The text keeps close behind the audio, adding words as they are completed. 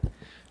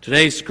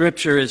Today's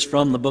scripture is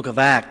from the book of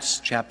Acts,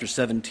 chapter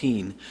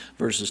 17,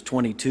 verses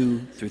 22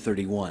 through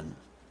 31.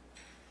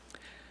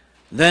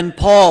 Then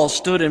Paul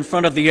stood in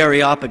front of the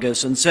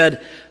Areopagus and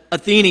said,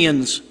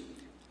 "Athenians,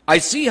 I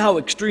see how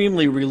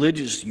extremely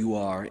religious you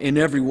are in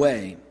every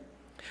way.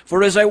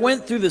 For as I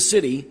went through the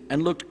city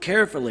and looked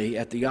carefully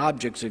at the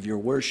objects of your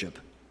worship,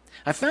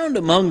 I found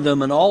among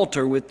them an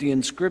altar with the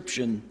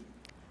inscription,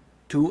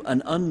 'To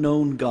an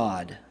unknown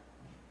God.'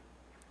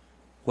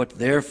 What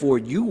therefore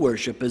you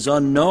worship is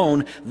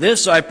unknown.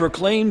 This I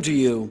proclaim to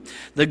you,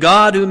 the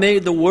God who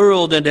made the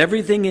world and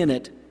everything in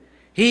it,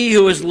 he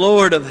who is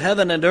Lord of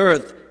heaven and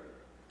earth,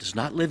 does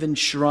not live in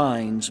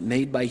shrines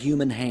made by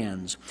human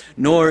hands,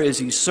 nor is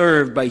he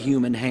served by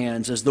human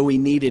hands as though he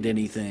needed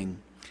anything,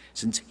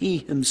 since he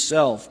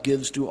himself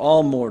gives to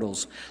all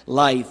mortals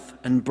life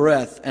and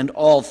breath and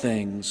all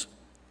things.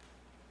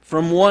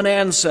 From one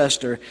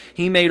ancestor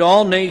he made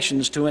all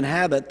nations to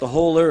inhabit the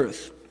whole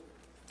earth.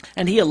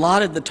 And he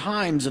allotted the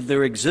times of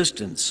their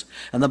existence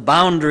and the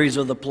boundaries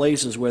of the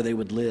places where they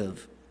would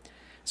live,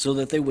 so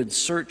that they would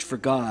search for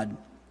God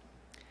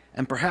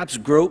and perhaps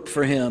grope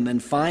for him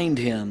and find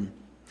him,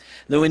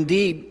 though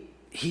indeed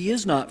he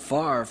is not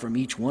far from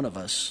each one of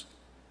us.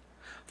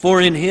 For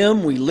in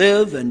him we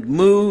live and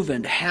move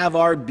and have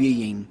our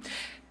being,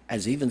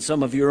 as even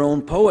some of your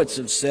own poets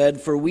have said,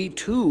 for we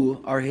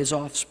too are his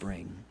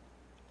offspring.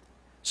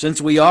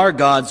 Since we are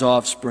God's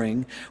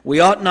offspring,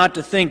 we ought not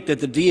to think that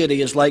the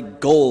deity is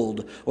like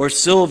gold or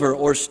silver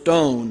or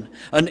stone,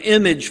 an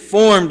image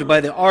formed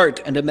by the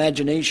art and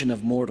imagination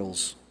of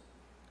mortals.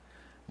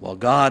 While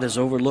God has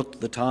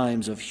overlooked the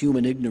times of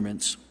human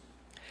ignorance,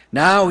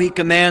 now he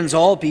commands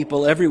all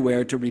people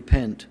everywhere to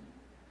repent,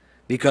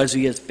 because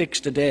he has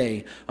fixed a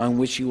day on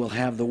which he will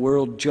have the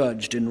world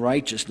judged in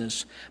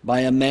righteousness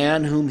by a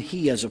man whom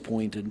he has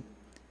appointed.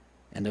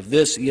 And of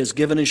this he has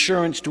given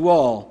assurance to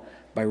all,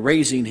 by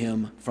raising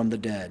him from the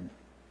dead."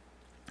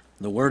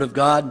 The word of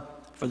God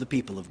for the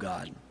people of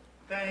God.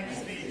 Thanks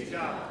be to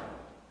God.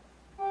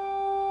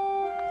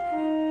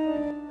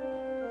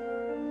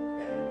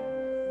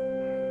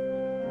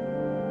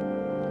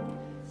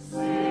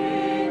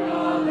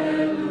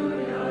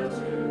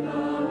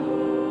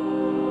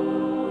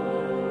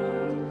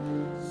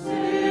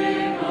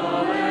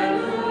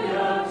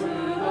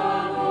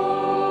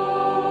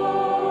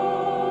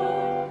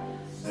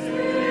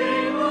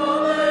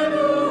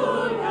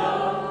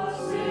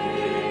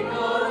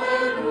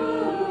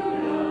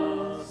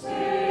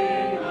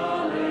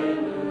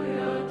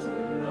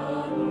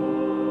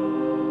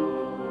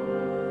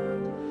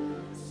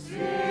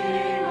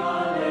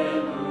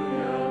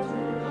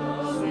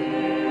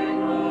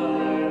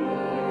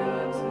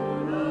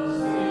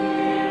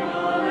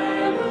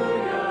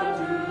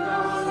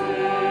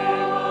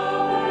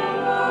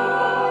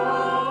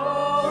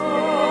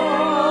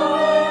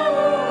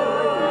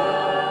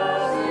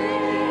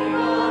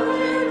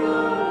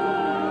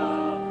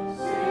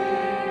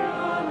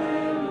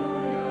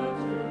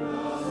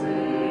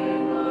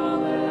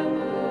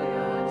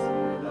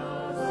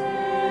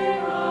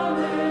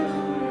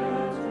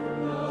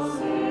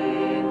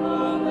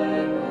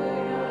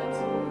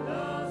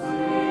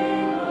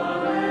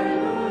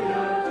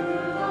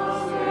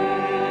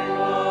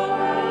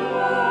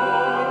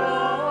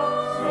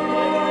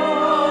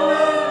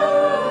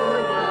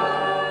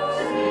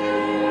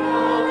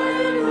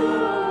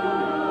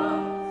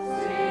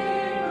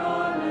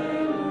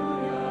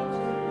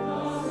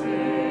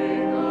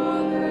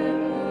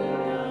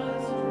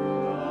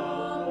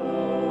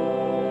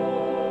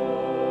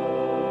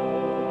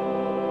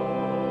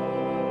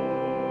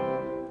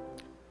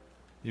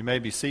 You may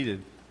be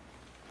seated.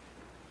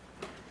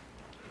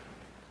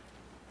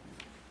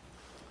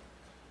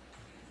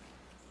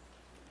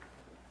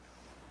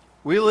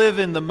 We live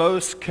in the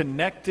most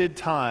connected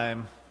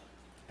time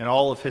in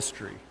all of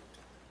history.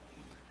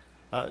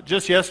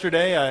 Just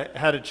yesterday, I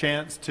had a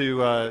chance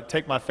to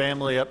take my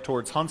family up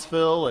towards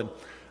Huntsville,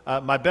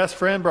 and my best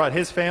friend brought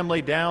his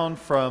family down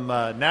from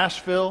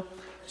Nashville.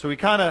 So we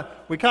kind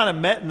of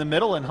met in the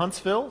middle in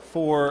Huntsville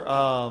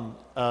for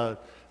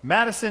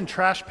Madison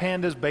Trash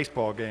Pandas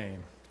baseball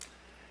game.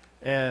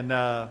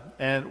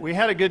 And we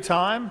had a good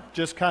time,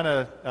 just kind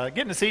of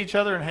getting to see each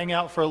other and hang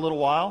out for a little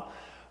while.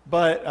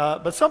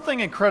 But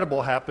something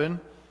incredible happened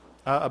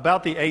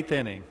about the eighth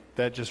inning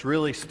that just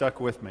really stuck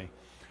with me.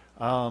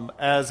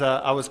 As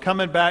I was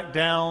coming back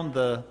down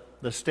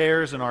the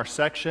stairs in our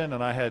section,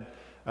 and I had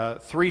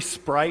three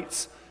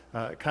Sprites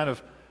kind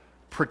of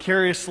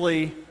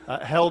precariously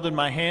held in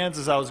my hands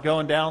as I was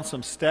going down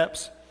some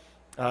steps.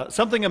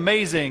 Something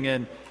amazing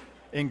and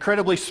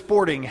incredibly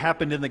sporting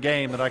happened in the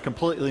game that I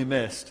completely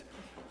missed.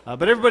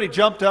 But everybody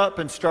jumped up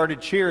and started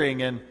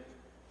cheering, and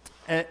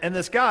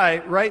this guy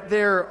right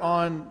there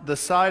on the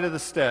side of the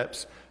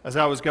steps as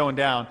I was going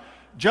down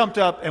jumped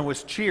up and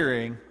was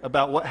cheering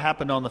about what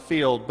happened on the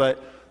field,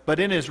 but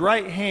in his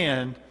right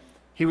hand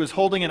he was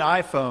holding an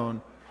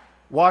iPhone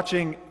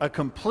watching a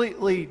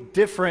completely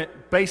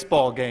different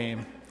baseball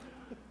game,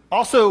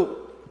 also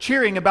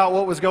cheering about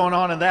what was going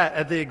on in that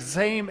at the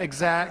same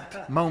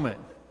exact moment.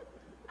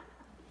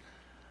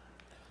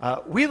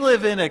 We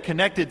live in a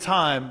connected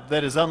time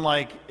that is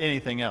unlike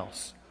anything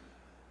else.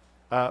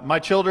 My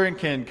children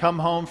can come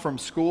home from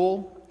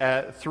school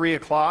at 3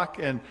 o'clock,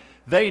 and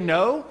they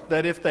know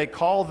that if they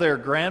call their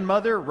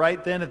grandmother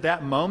right then at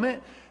that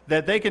moment,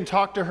 that they can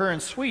talk to her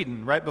in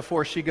Sweden right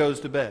before she goes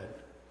to bed.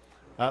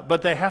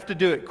 But they have to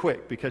do it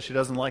quick because she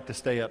doesn't like to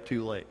stay up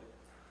too late.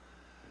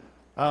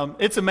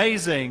 It's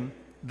amazing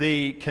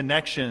the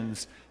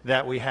connections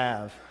that we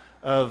have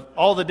of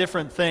all the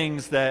different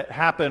things that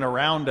happen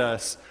around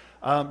us.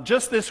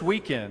 Just this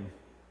weekend,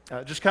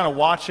 just kind of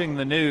watching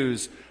the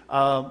news,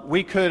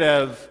 we could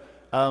have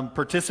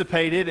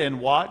participated and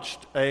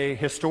watched a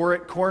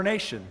historic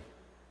coronation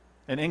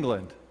in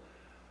England.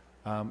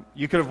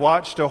 You could have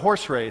watched a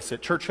horse race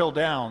at Churchill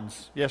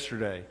Downs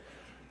yesterday.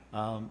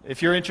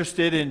 If you're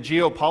interested in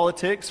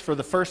geopolitics, for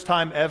the first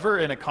time ever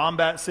in a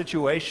combat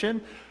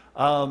situation,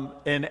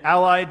 an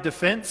Allied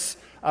defense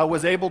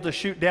was able to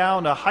shoot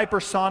down a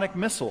hypersonic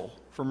missile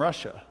from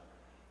Russia,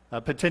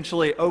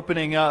 potentially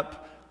opening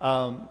up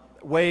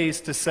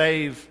ways to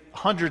save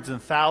hundreds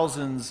and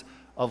thousands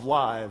of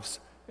lives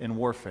in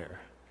warfare.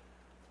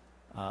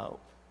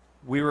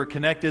 We were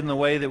connected in the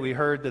way that we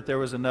heard that there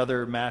was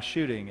another mass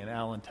shooting in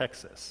Allen,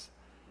 Texas.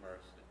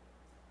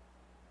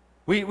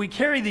 We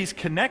carry these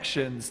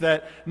connections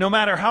that no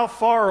matter how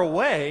far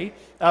away,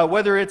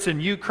 whether it's in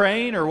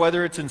Ukraine or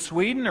whether it's in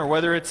Sweden or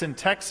whether it's in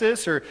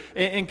Texas or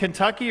in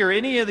Kentucky or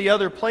any of the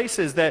other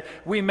places that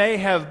we may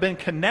have been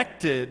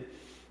connected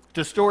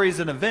to stories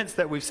and events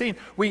that we've seen,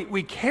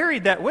 we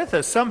carried that with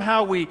us.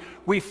 Somehow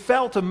we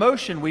felt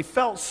emotion, we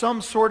felt some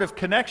sort of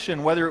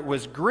connection, whether it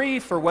was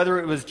grief or whether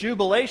it was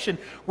jubilation.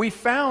 We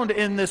found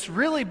in this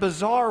really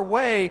bizarre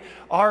way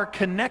our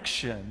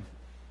connection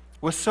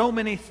with so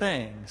many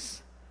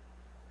things,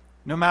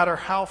 no matter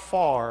how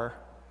far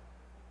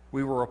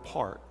we were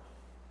apart.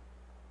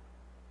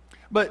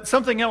 But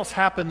something else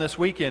happened this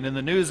weekend in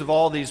the news of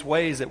all these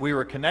ways that we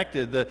were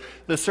connected.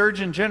 The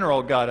Surgeon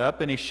General got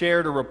up and he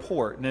shared a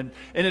report, an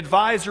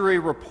advisory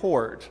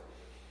report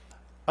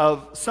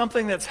of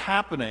something that's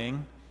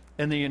happening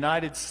in the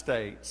United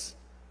States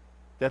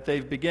that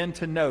they've begun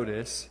to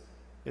notice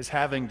is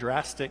having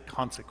drastic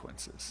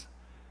consequences.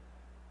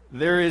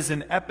 There is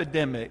an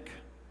epidemic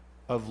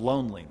of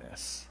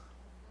loneliness.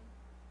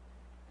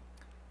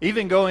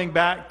 Even going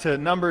back to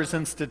numbers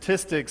and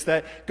statistics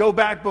that go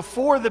back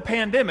before the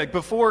pandemic,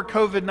 before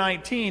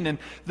COVID-19 and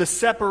the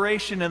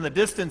separation and the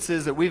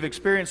distances that we've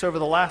experienced over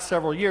the last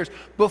several years,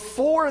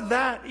 before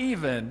that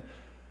even,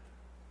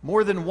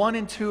 more than 1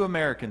 in 2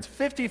 Americans,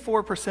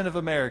 54% of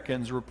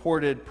Americans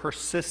reported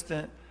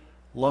persistent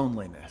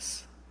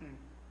loneliness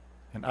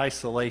and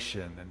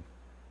isolation and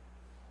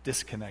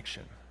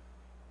disconnection.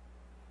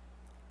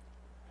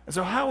 And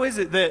so how is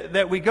it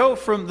that we go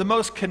from the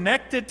most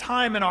connected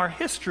time in our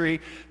history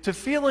to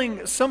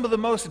feeling some of the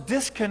most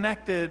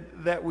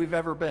disconnected that we've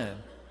ever been?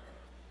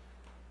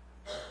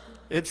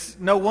 It's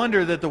no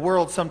wonder that the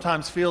world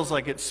sometimes feels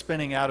like it's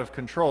spinning out of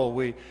control.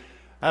 We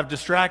have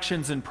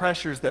distractions and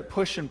pressures that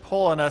push and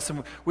pull on us,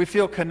 and we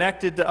feel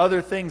connected to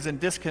other things and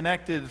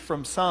disconnected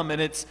from some,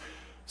 and it's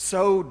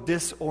so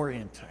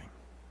disorienting.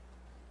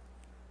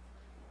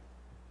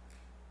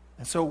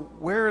 And so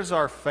where is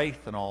our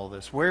faith in all of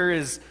this? Where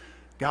is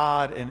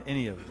God in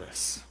any of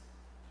this?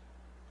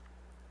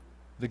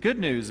 The good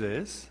news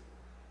is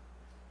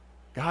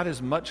God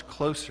is much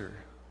closer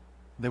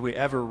than we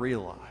ever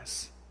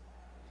realize,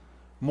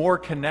 more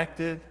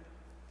connected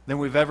than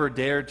we've ever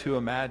dared to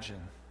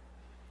imagine,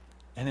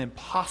 and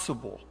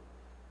impossible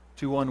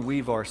to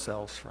unweave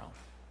ourselves from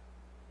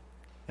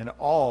in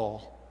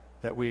all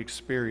that we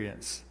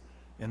experience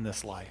in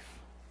this life.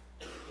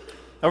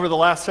 Over the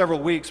last several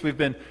weeks, we've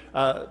been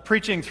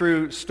preaching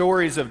through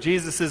stories of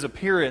Jesus'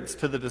 appearance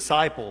to the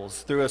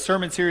disciples through a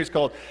sermon series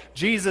called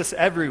Jesus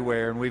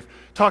Everywhere. And we've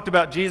talked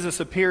about Jesus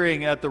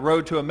appearing at the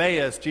road to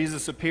Emmaus,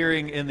 Jesus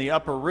appearing in the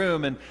upper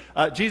room, and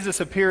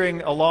Jesus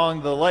appearing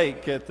along the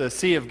lake at the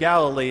Sea of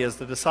Galilee as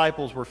the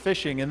disciples were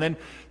fishing. And then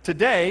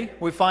today,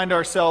 we find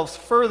ourselves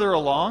further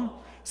along,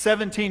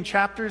 17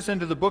 chapters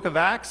into the book of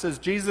Acts, as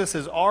Jesus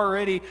has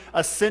already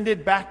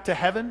ascended back to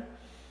heaven.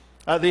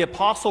 The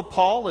Apostle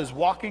Paul is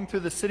walking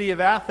through the city of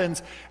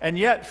Athens and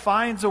yet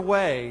finds a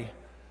way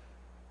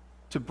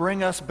to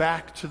bring us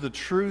back to the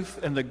truth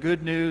and the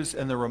good news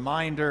and the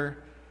reminder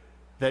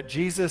that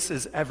Jesus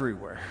is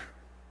everywhere,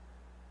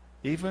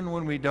 even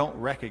when we don't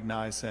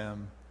recognize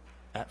him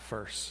at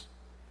first,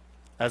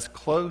 as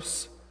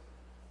close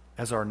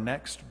as our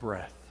next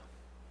breath.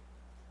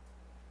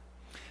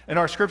 In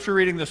our scripture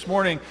reading this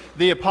morning,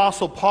 the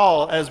Apostle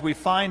Paul, as we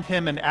find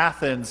him in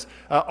Athens,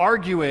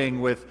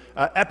 arguing with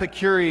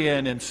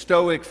Epicurean and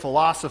Stoic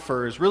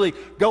philosophers, really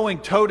going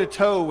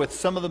toe-to-toe with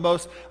some of the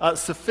most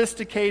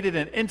sophisticated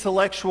and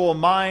intellectual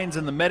minds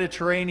in the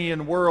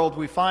Mediterranean world,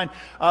 we find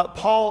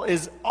Paul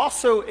is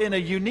also in a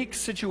unique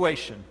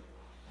situation.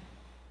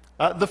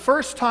 The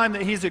first time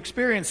that he's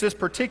experienced this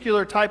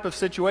particular type of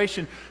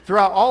situation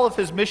throughout all of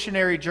his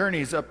missionary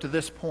journeys up to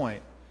this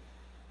point.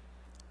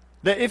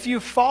 That if you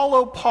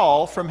follow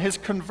Paul from his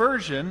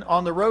conversion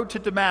on the road to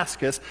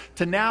Damascus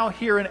to now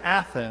here in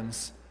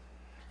Athens,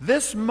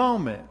 This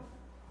moment,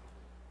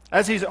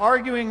 as he's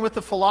arguing with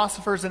the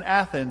philosophers in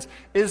Athens,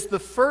 is the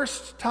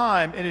first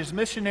time in his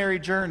missionary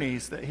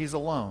journeys that he's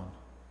alone,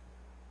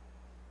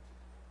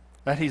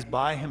 that he's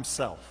by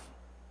himself.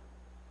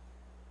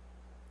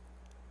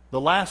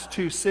 The last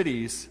two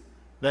cities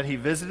that he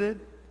visited,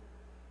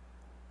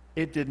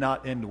 it did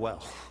not end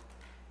well.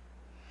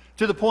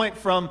 To the point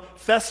from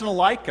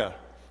Thessalonica,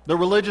 the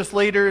religious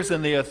leaders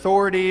and the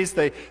authorities,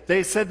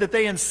 they said that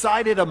they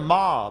incited a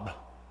mob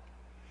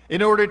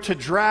in order to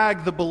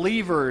drag the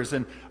believers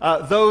and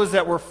those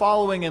that were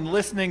following and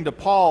listening to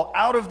Paul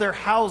out of their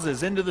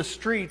houses into the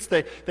streets.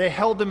 They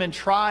held them in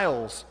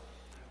trials.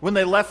 When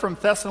they left from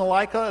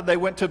Thessalonica, they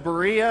went to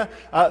Berea.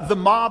 The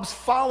mobs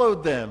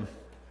followed them.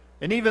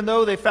 And even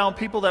though they found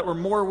people that were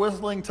more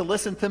willing to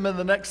listen to them in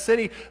the next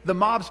city, the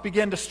mobs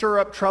began to stir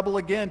up trouble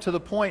again, to the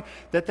point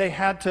that they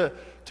had to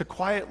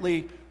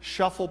quietly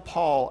shuffle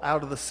Paul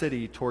out of the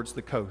city towards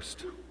the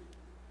coast.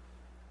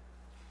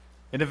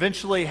 And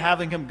eventually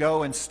having him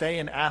go and stay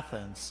in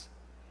Athens.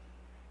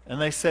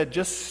 And they said,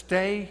 just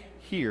stay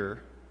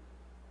here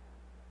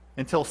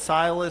until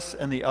Silas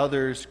and the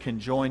others can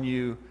join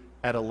you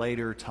at a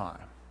later time.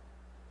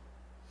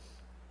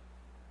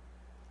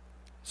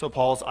 So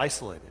Paul's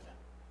isolated,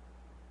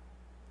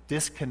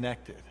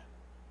 disconnected,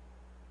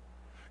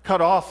 cut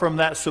off from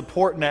that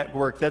support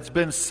network that's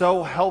been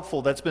so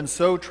helpful, that's been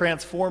so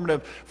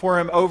transformative for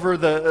him over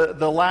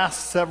the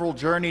last several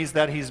journeys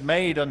that he's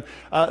made on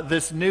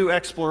this new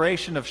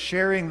exploration of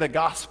sharing the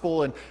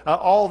gospel and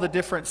all the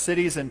different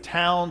cities and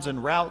towns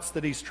and routes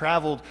that he's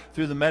traveled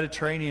through the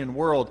Mediterranean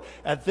world.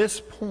 At this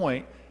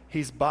point,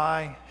 he's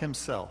by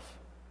himself.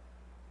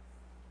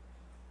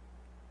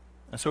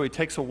 And so he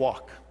takes a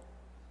walk.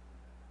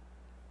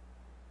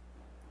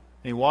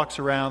 And he walks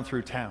around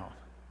through town.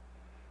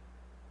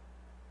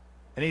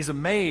 And he's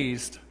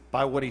amazed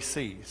by what he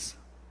sees.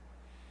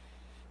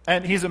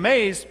 And he's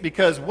amazed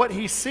because what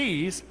he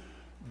sees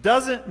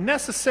doesn't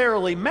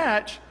necessarily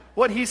match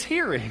what he's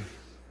hearing.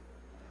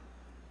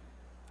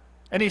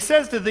 And he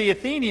says to the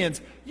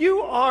Athenians,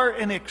 "You are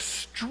an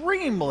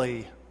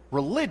extremely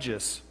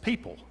religious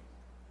people.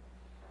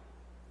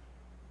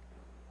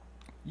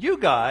 You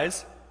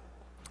guys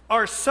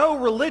are so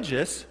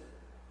religious,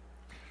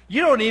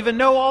 you don't even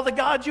know all the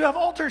gods you have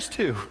altars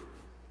to.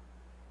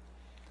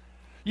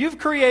 You've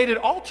created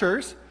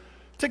altars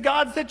to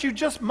gods that you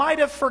just might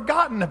have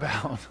forgotten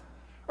about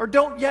or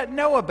don't yet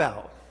know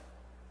about.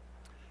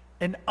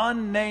 An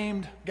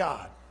unnamed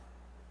God."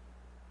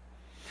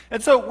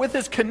 And so with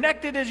as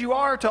connected as you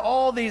are to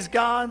all these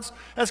gods,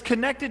 as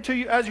connected to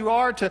you as you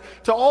are to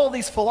all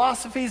these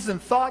philosophies and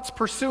thoughts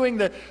pursuing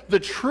the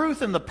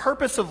truth and the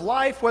purpose of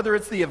life, whether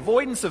it's the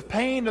avoidance of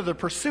pain or the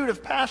pursuit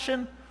of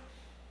passion,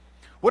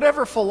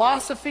 whatever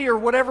philosophy or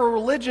whatever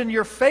religion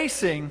you're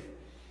facing,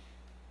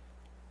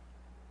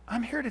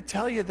 I'm here to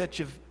tell you that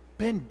you've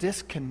been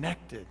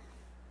disconnected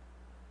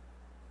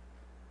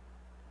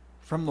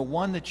from the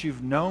one that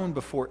you've known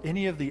before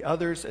any of the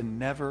others and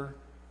never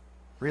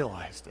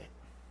realized it.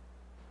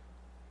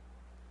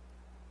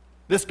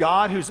 This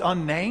God who's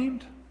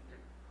unnamed,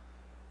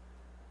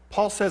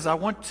 Paul says, I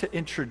want to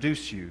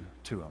introduce you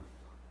to him.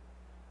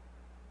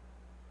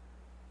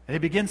 And he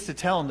begins to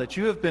tell him that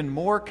you have been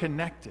more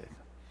connected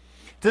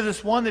to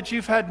this one that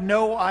you've had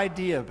no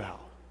idea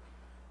about,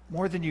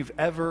 more than you've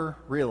ever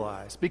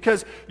realized.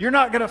 Because you're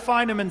not going to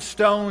find him in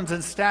stones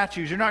and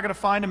statues. You're not going to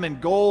find him in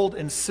gold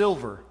and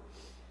silver.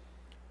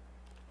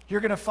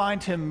 You're going to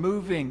find him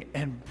moving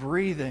and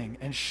breathing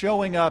and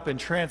showing up and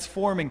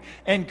transforming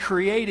and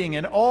creating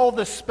in all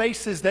the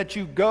spaces that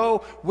you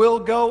go, will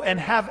go, and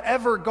have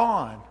ever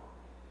gone.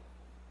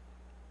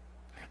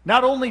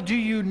 Not only do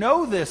you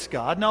know this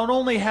God, not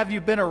only have you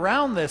been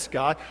around this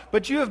God,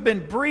 but you have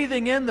been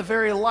breathing in the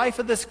very life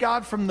of this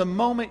God from the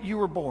moment you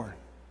were born.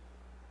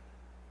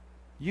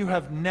 You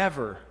have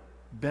never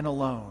been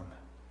alone,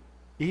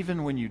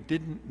 even when you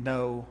didn't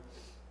know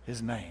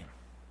his name.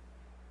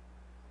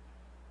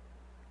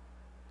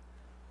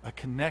 A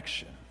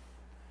connection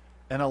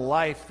and a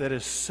life that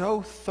is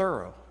so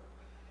thorough,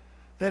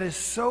 that is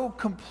so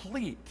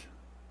complete,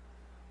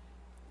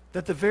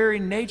 that the very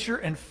nature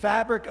and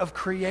fabric of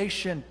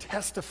creation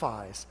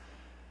testifies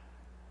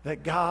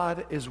that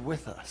God is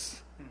with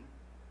us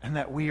and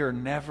that we are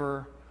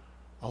never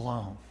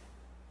alone.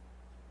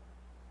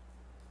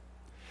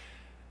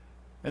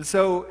 And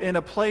so in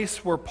a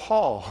place where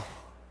Paul,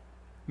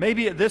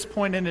 maybe at this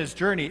point in his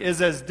journey,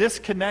 is as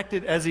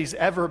disconnected as he's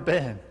ever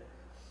been,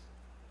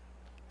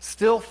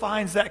 still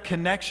finds that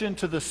connection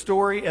to the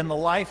story and the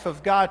life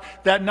of God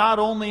that not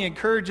only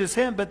encourages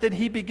him, but then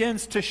he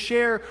begins to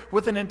share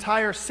with an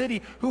entire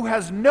city who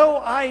has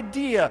no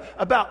idea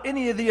about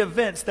any of the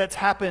events that's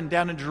happened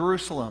down in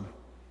Jerusalem.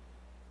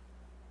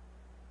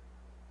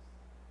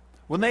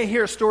 When they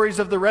hear stories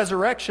of the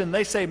resurrection,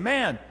 they say,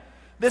 man,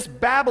 this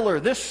babbler,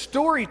 this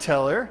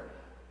storyteller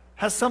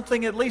has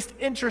something at least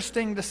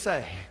interesting to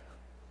say.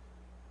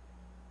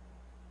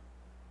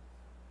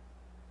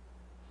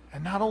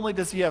 And not only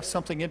does he have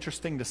something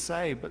interesting to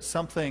say, but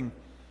something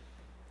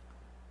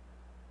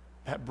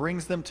that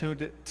brings them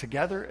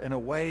together in a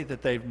way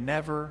that they've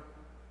never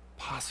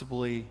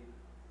possibly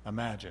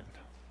imagined.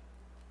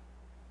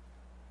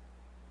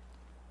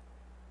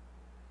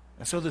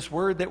 And so this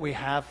word that we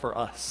have for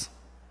us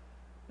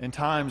in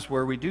times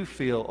where we do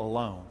feel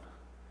alone,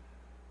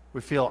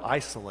 we feel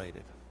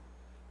isolated,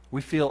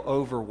 we feel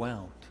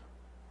overwhelmed,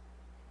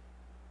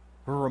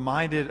 we're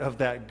reminded of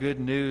that good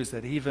news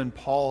that even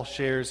Paul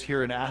shares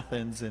here in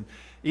Athens and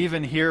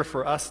even here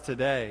for us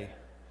today,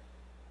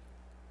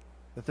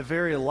 that the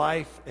very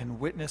life and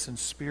witness and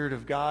Spirit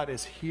of God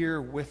is here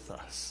with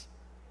us,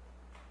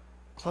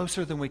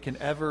 closer than we can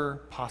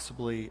ever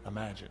possibly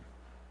imagine.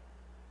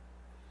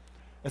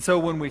 And so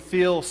when we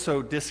feel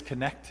so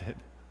disconnected,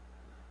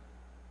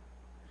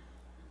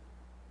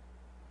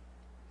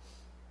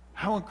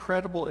 how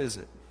incredible is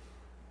it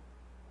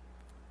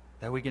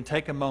that we can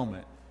take a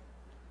moment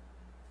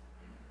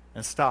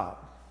and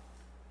stop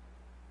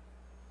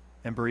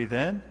and breathe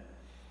in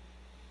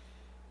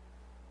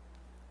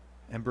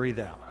and breathe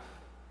out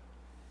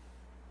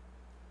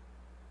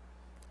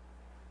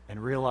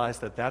and realize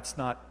that that's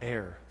not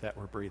air that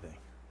we're breathing,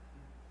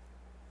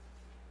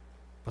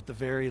 but the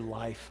very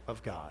life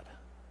of God.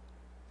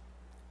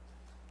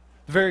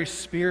 The very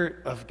Spirit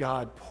of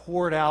God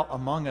poured out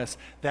among us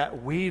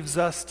that weaves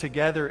us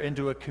together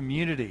into a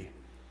community,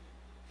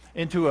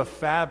 into a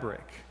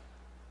fabric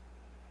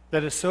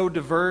that is so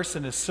diverse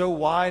and is so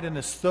wide and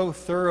is so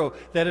thorough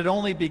that it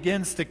only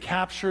begins to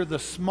capture the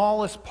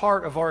smallest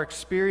part of our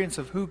experience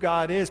of who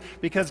God is,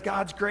 because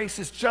God's grace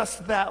is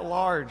just that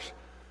large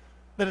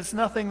that it's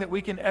nothing that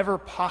we can ever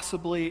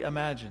possibly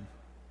imagine.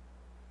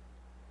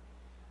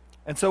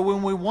 And so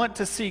when we want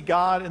to see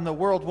God in the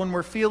world, when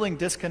we're feeling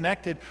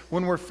disconnected,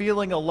 when we're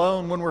feeling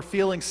alone, when we're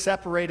feeling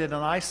separated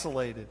and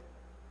isolated,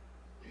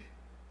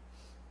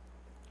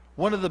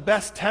 one of the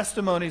best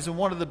testimonies and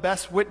one of the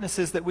best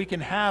witnesses that we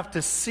can have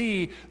to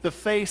see the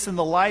face and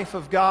the life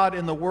of God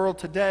in the world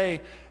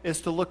today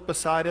is to look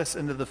beside us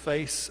into the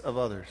face of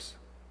others.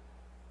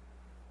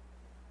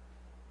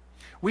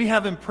 We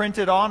have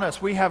imprinted on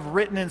us, we have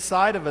written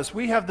inside of us,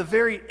 we have the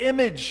very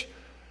image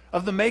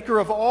of the maker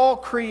of all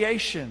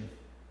creation.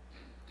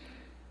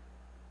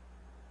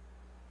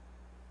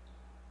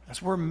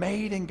 As we're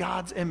made in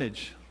God's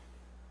image,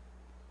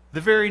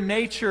 the very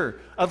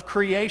nature of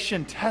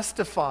creation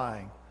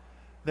testifying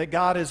that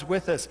God is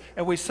with us,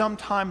 and we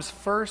sometimes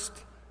first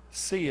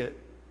see it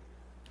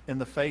in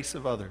the face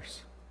of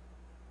others.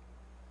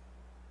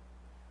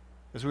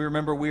 As we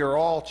remember, we are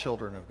all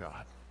children of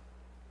God,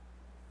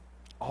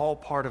 all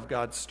part of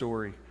God's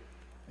story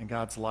and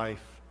God's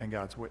life and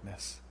God's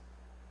witness.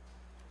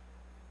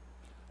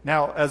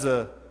 Now, as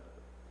a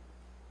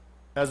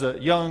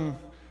young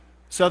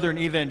Southern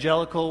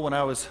evangelical, when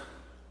I was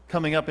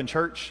coming up in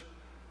church,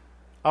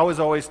 I was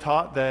always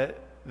taught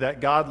that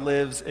God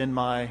lives in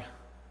my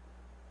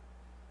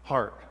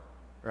heart,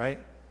 right?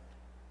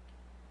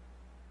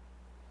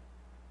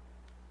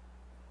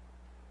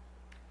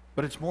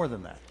 But it's more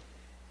than that.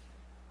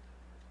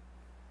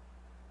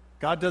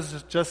 God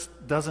just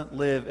doesn't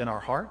live in our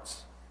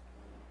hearts.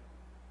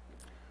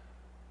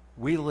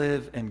 We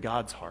live in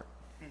God's heart.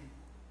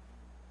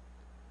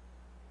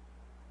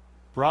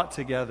 Brought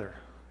together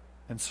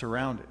and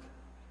surrounded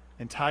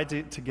and tied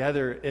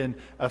together in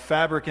a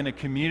fabric and a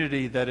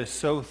community that is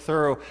so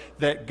thorough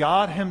that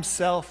God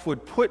himself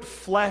would put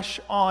flesh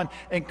on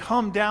and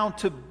come down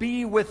to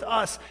be with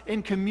us,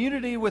 in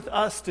community with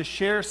us, to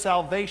share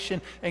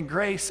salvation and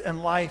grace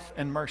and life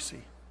and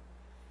mercy.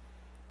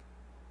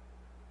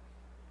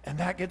 And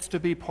that gets to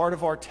be part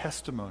of our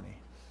testimony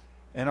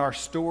and our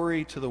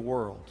story to the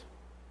world.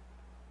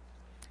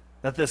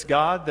 That this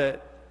God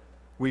that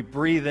we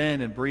breathe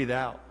in and breathe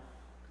out,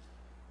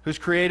 who's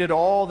created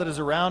all that is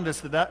around us,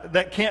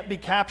 that can't be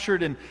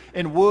captured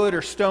in wood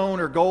or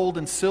stone or gold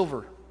and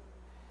silver,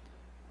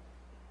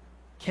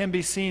 can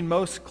be seen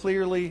most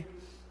clearly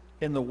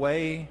in the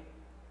way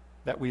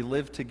that we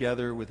live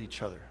together with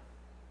each other,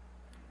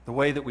 the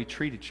way that we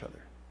treat each other,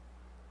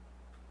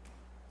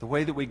 the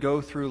way that we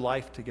go through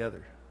life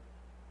together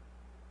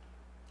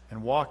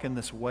and walk in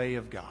this way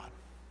of God.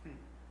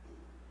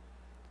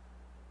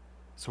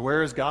 So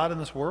where is God in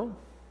this world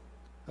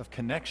of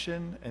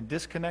connection and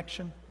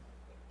disconnection?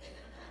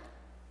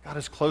 God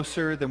is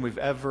closer than we've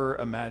ever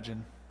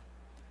imagined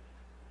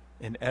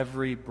in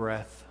every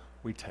breath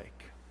we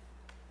take.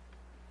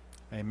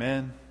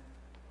 Amen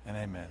and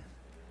amen.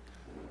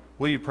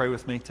 Will you pray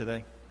with me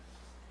today?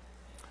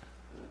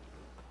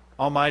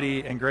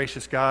 Almighty and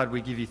gracious God,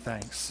 we give you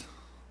thanks.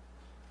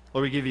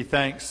 Lord, we give you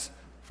thanks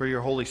for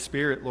your Holy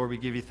Spirit. Lord, we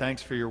give you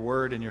thanks for your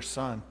word and your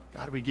Son.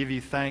 God, we give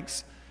you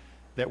thanks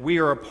that we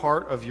are a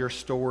part of your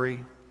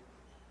story,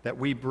 that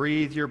we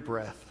breathe your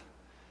breath,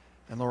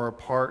 and Lord, are a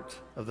part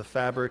of the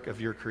fabric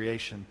of your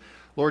creation.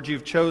 Lord,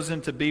 you've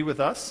chosen to be with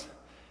us.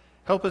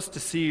 Help us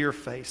to see your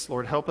face.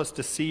 Lord, help us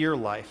to see your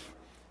life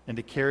and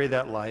to carry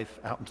that life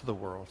out into the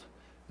world.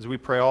 As we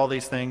pray all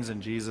these things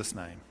in Jesus'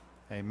 name,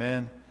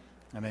 amen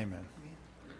and amen.